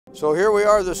So here we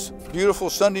are this beautiful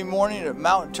Sunday morning at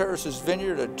Mountain Terraces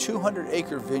Vineyard, a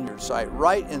 200-acre vineyard site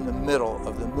right in the middle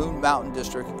of the Moon Mountain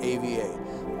District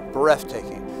AVA.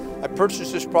 Breathtaking. I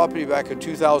purchased this property back in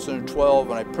 2012,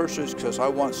 and I purchased because I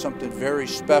want something very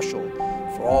special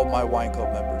for all my wine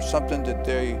club members, something that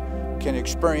they can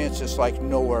experience that's like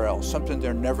nowhere else, something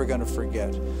they're never going to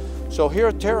forget. So here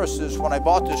at Terraces, when I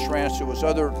bought this ranch, there was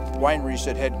other wineries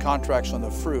that had contracts on the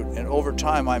fruit, and over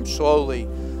time I'm slowly,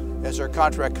 as our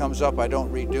contract comes up, I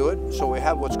don't redo it. So we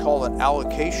have what's called an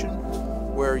allocation,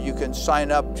 where you can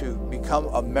sign up to become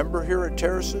a member here at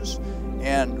Terraces.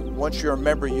 And once you're a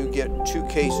member, you get 2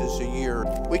 cases a year.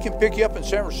 We can pick you up in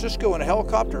San Francisco in a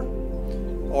helicopter,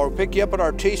 or pick you up at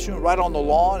our tasting room right on the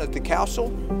lawn at the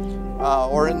castle,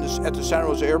 or at the San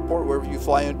Jose airport, wherever you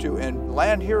fly into, and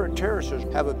land here at Terraces.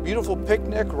 Have a beautiful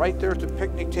picnic right there at the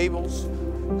picnic tables.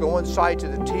 Go inside to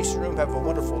the tasting room, have a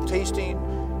wonderful tasting.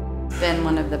 Been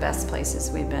one of the best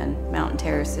places we've been. Mountain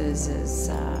Terraces is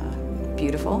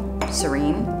beautiful,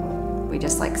 serene. We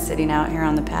just like sitting out here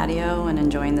on the patio and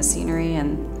enjoying the scenery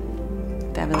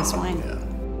and fabulous wine.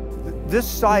 Yeah. This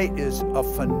site is a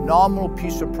phenomenal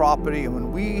piece of property, and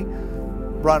when we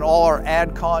run all our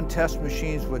AdCon test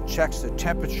machines, which checks the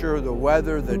temperature, the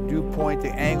weather, the dew point,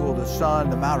 the angle of the sun,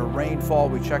 the amount of rainfall,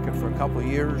 we check it for a couple of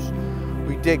years.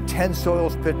 We dig 10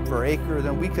 soils pit per acre,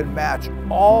 then we can match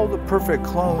all the perfect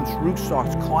clones,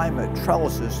 rootstocks, climate,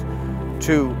 trellises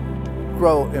to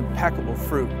grow impeccable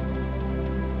fruit.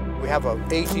 We have an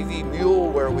ATV mule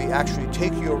where we actually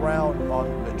take you around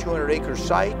on the 200-acre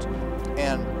site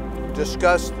and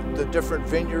discuss the different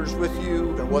vineyards with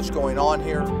you and what's going on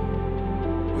here.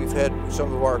 We've had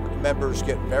some of our members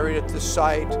get married at this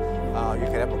site. You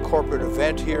can have a corporate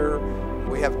event here.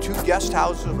 We have 2 guest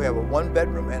houses. We have a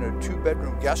 1-bedroom and a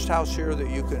 2-bedroom guest house here that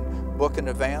you can book in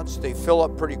advance. They fill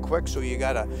up pretty quick, so you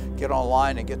gotta get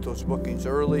online and get those bookings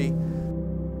early.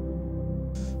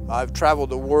 I've traveled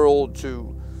the world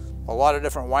to a lot of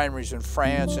different wineries in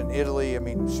France and Italy, I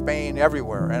mean, Spain,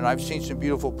 everywhere, and I've seen some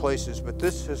beautiful places, but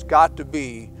this has got to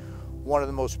be one of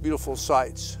the most beautiful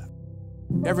sites.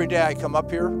 Every day I come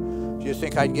up here, do you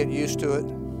think I'd get used to it?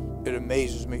 It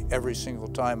amazes me every single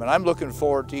time, and I'm looking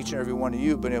forward to each and every one of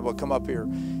you being able to come up here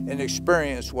and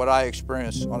experience what I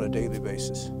experience on a daily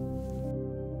basis.